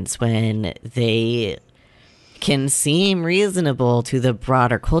presence, when they can seem reasonable to the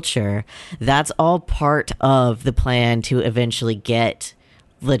broader culture, that's all part of the plan to eventually get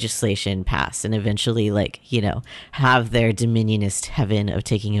legislation passed and eventually, like, you know, have their dominionist heaven of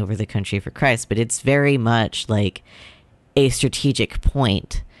taking over the country for Christ. But it's very much like a strategic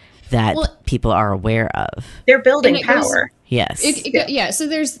point that people are aware of. They're building power. Yes. Yeah. So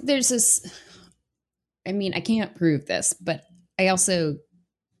there's this, I mean, I can't prove this, but I also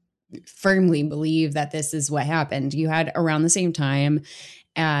firmly believe that this is what happened. You had around the same time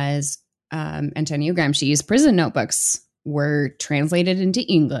as Antonio Gramsci's prison notebooks were translated into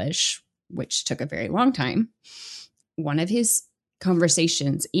English, which took a very long time. One of his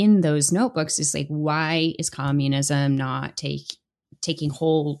conversations in those notebooks is like, why is communism not taking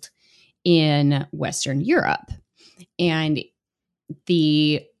hold in Western Europe? And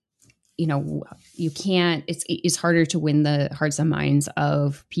you can't, it's harder to win the hearts and minds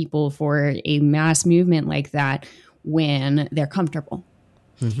of people for a mass movement like that when they're comfortable.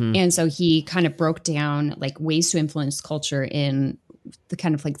 Mm-hmm. And so he kind of broke down like ways to influence culture in the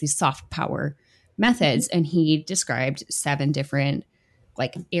kind of like these soft power methods. And he described 7 different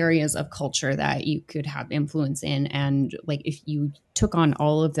like areas of culture that you could have influence in. And like, if you took on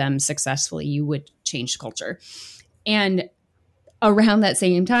all of them successfully, you would change culture. And around that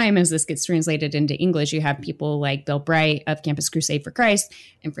same time as this gets translated into English, you have people like Bill Bright of Campus Crusade for Christ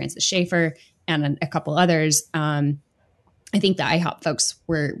and Francis Schaeffer and a couple others. I think the IHOP folks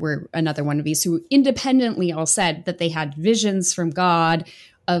were another one of these who independently all said that they had visions from God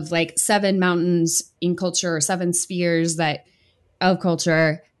of like 7 mountains in culture or 7 spheres of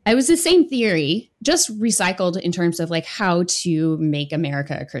culture. It was the same theory, just recycled in terms of like how to make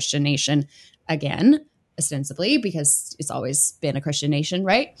America a Christian nation again, ostensibly, because it's always been a Christian nation,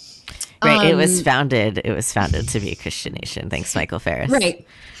 right? Right. It was founded to be a Christian nation. Thanks, Michael Ferris. Right.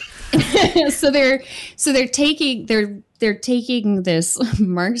 So they're taking this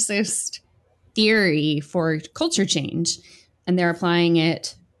Marxist theory for culture change and they're applying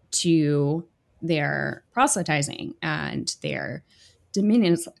it to their proselytizing and their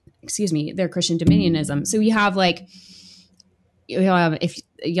their Christian dominionism. So you have like, if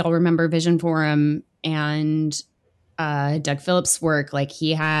y'all remember Vision Forum and Doug Phillips' work, like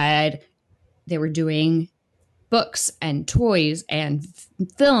they were doing books and toys and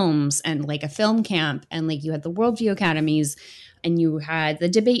films and like a film camp, and like you had the Worldview Academies and you had the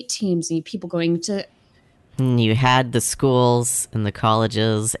debate teams and people going to, you had the schools and the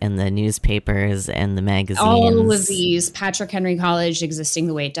colleges and the newspapers and the magazines, all of these, Patrick Henry College existing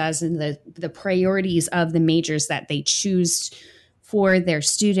the way it does, and the priorities of the majors that they choose for their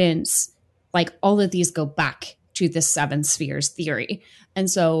students, like all of these go back to the 7 spheres theory. And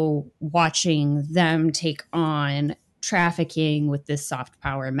so watching them take on trafficking with this soft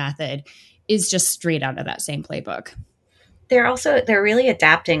power method is just straight out of that same playbook. They're really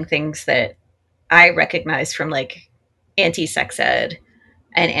adapting things that I recognize from like anti-sex ed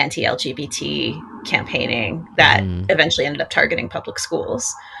and anti-LGBT campaigning that eventually ended up targeting public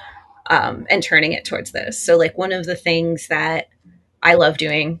schools and turning it towards this. So like one of the things that I love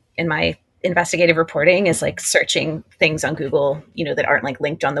doing in my investigative reporting is like searching things on Google, that aren't like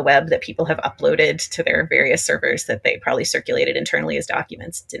linked on the web that people have uploaded to their various servers that they probably circulated internally as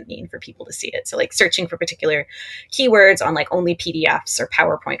documents. Didn't mean for people to see it. So like searching for particular keywords on like only PDFs or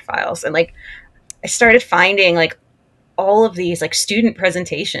PowerPoint files. And like, I started finding like all of these like student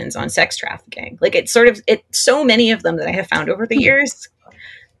presentations on sex trafficking. Like so many of them that I have found over the years,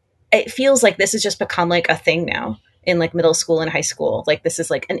 it feels like this has just become like a thing now. in like middle school and high school. Like this is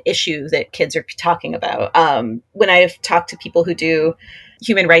like an issue that kids are talking about. When I've talked to people who do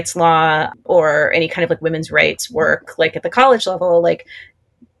human rights law or any kind of like women's rights work, like at the college level, like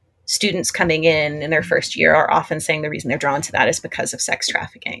students coming in their first year are often saying the reason they're drawn to that is because of sex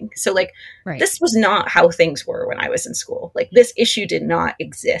trafficking. So like, This was not how things were when I was in school. Like this issue did not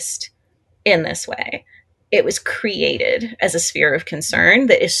exist in this way. It was created as a sphere of concern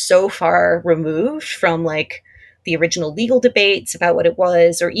that is so far removed from like the original legal debates about what it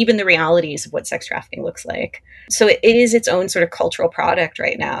was, or even the realities of what sex trafficking looks like. So it is its own sort of cultural product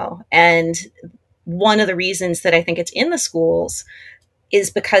right now. And one of the reasons that I think it's in the schools is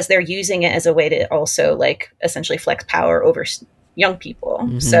because they're using it as a way to also like essentially flex power over young people.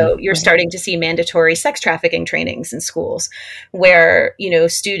 Mm-hmm. So you're starting to see mandatory sex trafficking trainings in schools where, you know,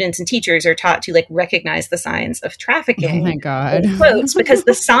 students and teachers are taught to like recognize the signs of trafficking. Oh my God. Quotes, because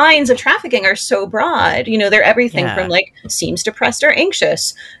the signs of trafficking are so broad. You know, they're everything from like seems depressed or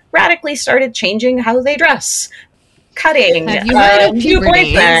anxious, radically started changing how they dress, cutting, new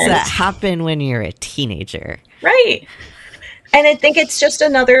boyfriends that happen when you're a teenager. Right. And I think it's just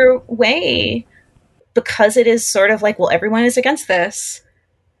another way, because it is sort of like, well, everyone is against this,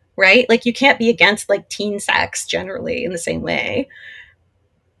 right? Like you can't be against like teen sex generally in the same way.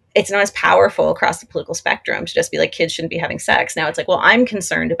 It's not as powerful across the political spectrum to just be like, kids shouldn't be having sex. Now it's like, well, I'm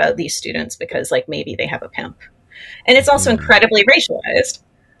concerned about these students because like maybe they have a pimp. And it's also incredibly racialized.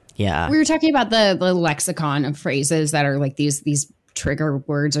 Yeah. We were talking about the lexicon of phrases that are like these trigger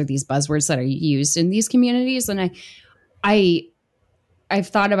words or these buzzwords that are used in these communities. And I've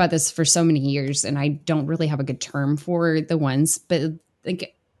thought about this for so many years, and I don't really have a good term for the ones, but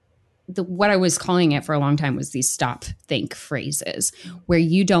like what I was calling it for a long time was these stop think phrases, where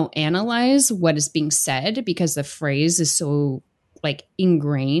you don't analyze what is being said because the phrase is so like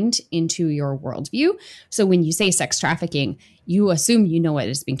ingrained into your worldview. So when you say sex trafficking, you assume you know what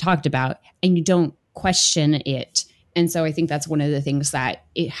is being talked about and you don't question it. And so I think that's one of the things that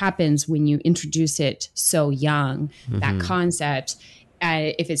it happens when you introduce it so young, that concept.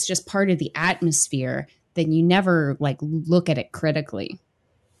 If it's just part of the atmosphere, then you never like look at it critically.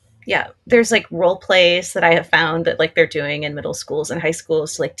 Yeah. There's like role plays that I have found that like they're doing in middle schools and high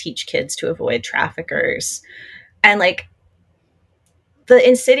schools to like teach kids to avoid traffickers. And like the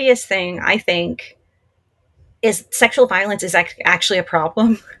insidious thing, I think, is sexual violence is actually a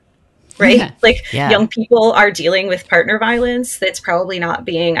problem. Right? Yeah. Young people are dealing with partner violence that's probably not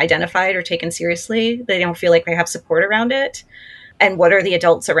being identified or taken seriously. They don't feel like they have support around it. And what are the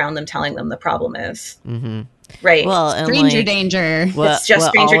adults around them telling them the problem is? Mm-hmm. Right. Well, stranger danger. It's just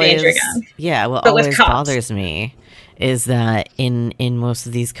stranger danger again. Yeah. What always bothers me is that in most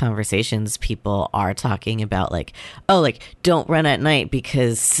of these conversations, people are talking about like, oh, like don't run at night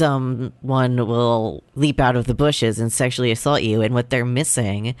because someone will leap out of the bushes and sexually assault you. And what they're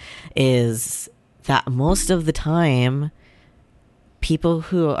missing is that most of the time, people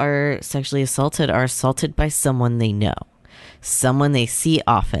who are sexually assaulted are assaulted by someone they know. Someone they see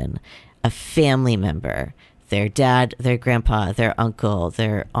often, a family member, their dad, their grandpa, their uncle,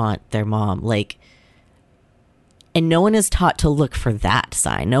 their aunt, their mom, like, and no one is taught to look for that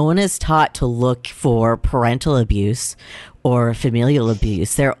sign. No one is taught to look for parental abuse or familial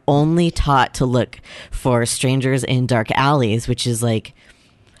abuse. They're only taught to look for strangers in dark alleys, which is like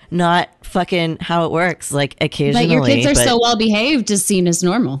not fucking how it works. Like occasionally, but your kids are so well behaved is seen as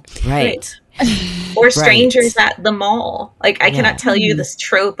normal, right? Or strangers at the mall. Like I cannot tell you this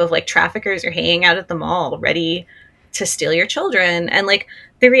trope of like traffickers are hanging out at the mall ready to steal your children. And like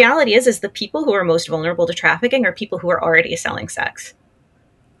the reality is the people who are most vulnerable to trafficking are people who are already selling sex.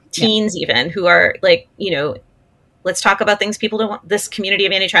 Teens even who are like, you know, let's talk about things people don't want, this community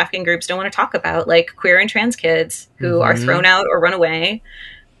of anti-trafficking groups don't want to talk about, like queer and trans kids who are thrown out or run away.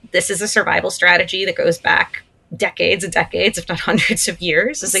 This is a survival strategy that goes back decades and decades, if not hundreds of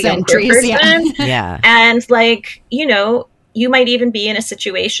years as a young queer person. Yeah. And like, you know, you might even be in a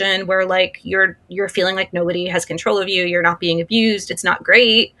situation where like you're feeling like nobody has control of you. You're not being abused. It's not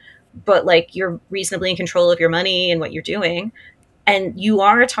great, but like you're reasonably in control of your money and what you're doing. And you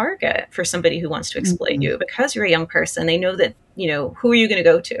are a target for somebody who wants to exploit you because you're a young person. They know that, you know, who are you going to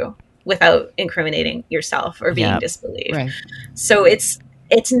go to without incriminating yourself or being disbelieved? Right. So it's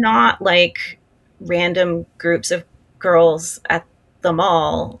not like random groups of girls at the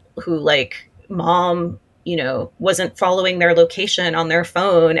mall who like mom, you know, wasn't following their location on their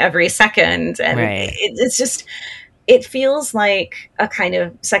phone every second. And it's just, it feels like a kind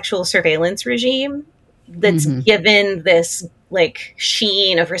of sexual surveillance regime that's given this like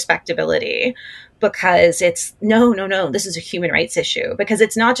sheen of respectability because it's no, this is a human rights issue, because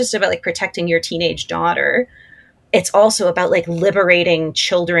it's not just about like protecting your teenage daughter. it's also about like liberating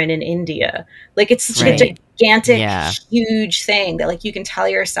children in India. Like it's such a gigantic, huge thing that like you can tell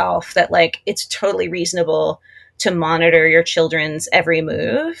yourself that like it's totally reasonable to monitor your children's every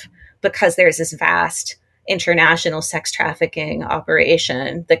move because there's this vast international sex trafficking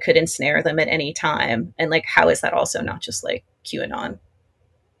operation that could ensnare them at any time. And like, how is that also not just like QAnon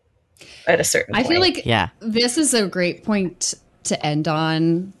at a certain point? I feel like this is a great point to end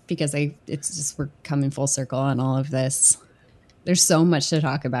on because it's just, we're coming full circle on all of this. There's so much to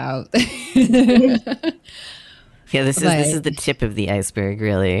talk about. This is the tip of the iceberg,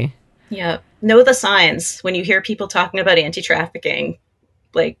 really. Yeah. Know the signs when you hear people talking about anti-trafficking.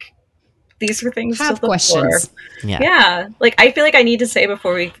 Like, these are things have to look questions for. Yeah. Like, I feel like I need to say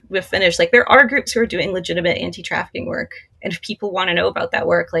before we finish, like, there are groups who are doing legitimate anti-trafficking work. And if people want to know about that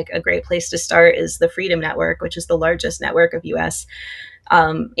work, like, a great place to start is the Freedom Network, which is the largest network of U.S.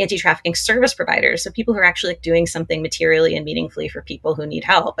 Anti-trafficking service providers. So people who are actually like, doing something materially and meaningfully for people who need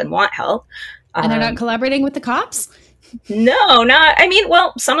help and want help. And they're not collaborating with the cops? No, not. I mean,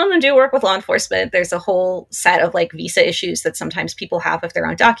 well, some of them do work with law enforcement. There's a whole set of like visa issues that sometimes people have if they're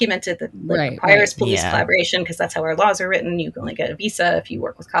undocumented that requires police collaboration because that's how our laws are written. You can only get a visa if you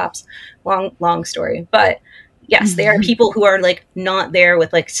work with cops. Long story. But yes, they are people who are like not there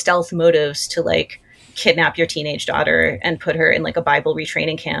with like stealth motives to like kidnap your teenage daughter and put her in like a Bible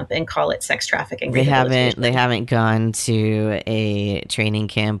retraining camp and call it sex trafficking. They haven't gone to a training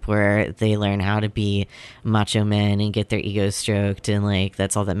camp where they learn how to be macho men and get their egos stroked and like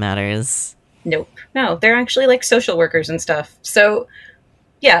that's all that matters. Nope. No, they're actually like social workers and stuff. So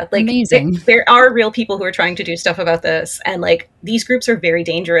yeah, like amazing. There are real people who are trying to do stuff about this, and like these groups are very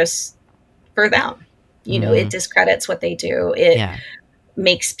dangerous for them. You know, it discredits what they do. It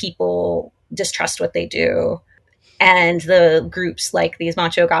makes people distrust what they do. And the groups like these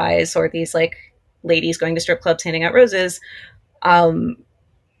macho guys or these like ladies going to strip clubs handing out roses are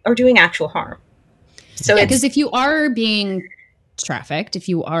doing actual harm. So because if you are being trafficked, if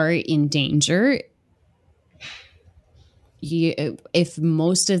you are in danger, if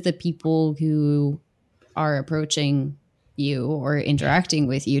most of the people who are approaching you or interacting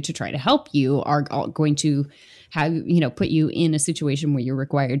with you to try to help you are going to have, put you in a situation where you're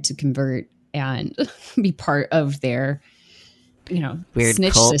required to convert and be part of their, weird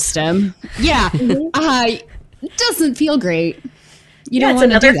snitch cult system. Yeah. It doesn't feel great. You don't it's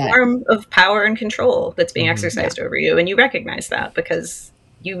want to do another that. form of power and control that's being exercised over you. And you recognize that because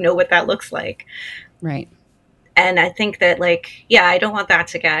you know what that looks like. Right. And I think that I don't want that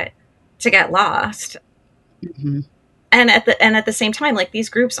to get lost. Mm-hmm. And at the same time, like these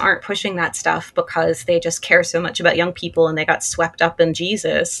groups aren't pushing that stuff because they just care so much about young people and they got swept up in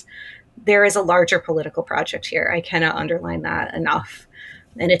Jesus. There is a larger political project here. I cannot underline that enough.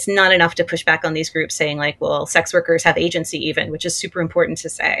 And it's not enough to push back on these groups saying like, well, sex workers have agency even, which is super important to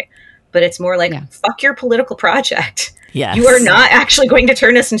say. But it's more like, fuck your political project. Yes. You are not actually going to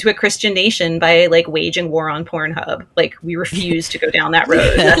turn us into a Christian nation by like waging war on Pornhub. Like we refuse to go down that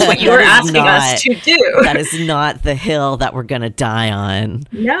road. That's what you are asking us to do. That is not the hill that we're going to die on.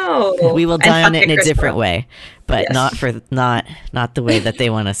 No. We will die on it in a different way, but not the way that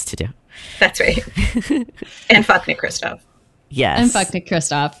they want us to do. That's right. And fuck Nick Kristof. Yes. And fuck Nick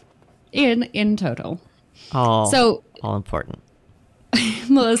Kristof in total. All important.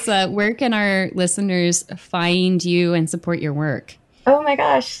 Melissa, where can our listeners find you and support your work? Oh my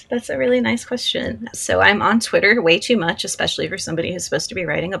gosh, that's a really nice question. So I'm on Twitter way too much, especially for somebody who's supposed to be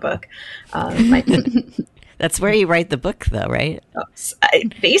writing a book. That's where you write the book, though, right?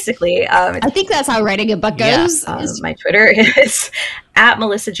 Basically. I think that's how writing a book goes. My Twitter is at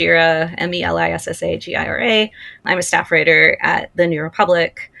Melissa Gira, MelissaGira. I'm a staff writer at The New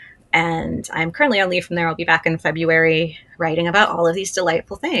Republic, and I'm currently on leave from there. I'll be back in February writing about all of these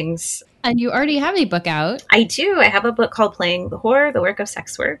delightful things. And you already have a book out. I do. I have a book called Playing the Whore, The Work of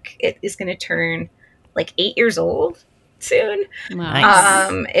Sex Work. It is going to turn like 8 years old soon.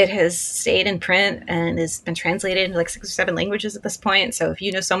 Nice. It has stayed in print and has been translated into like 6 or 7 languages at this point. So if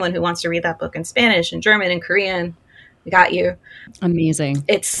you know someone who wants to read that book in Spanish and German and Korean, we got you. Amazing.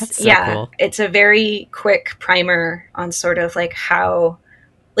 It's cool. It's a very quick primer on sort of like how,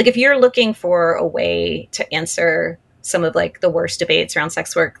 like if you're looking for a way to answer some of like the worst debates around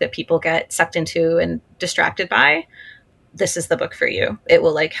sex work that people get sucked into and distracted by, this is the book for you. It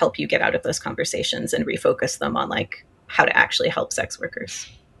will like help you get out of those conversations and refocus them on like how to actually help sex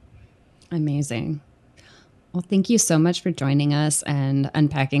workers. Amazing. Well, thank you so much for joining us and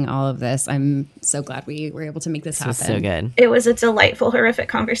unpacking all of this. I'm so glad we were able to make this happen. Was so good. It was a delightful, horrific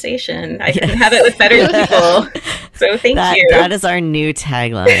conversation. I couldn't have it with better people. So thank you. That is our new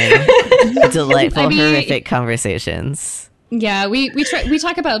tagline. Delightful, horrific conversations. Yeah, we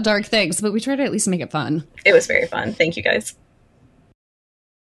talk about dark things, but we try to at least make it fun. It was very fun. Thank you, guys.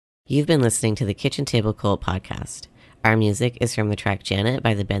 You've been listening to the Kitchen Table Cult podcast. Our music is from the track Janet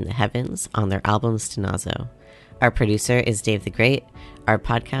by the band The Heavens on their album Stenazo. Our producer is Dave the Great. Our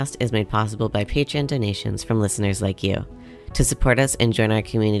podcast is made possible by Patreon donations from listeners like you. To support us and join our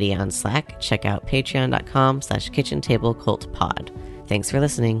community on Slack, check out patreon.com/kitchentablecultpod. Thanks for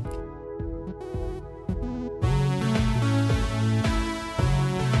listening.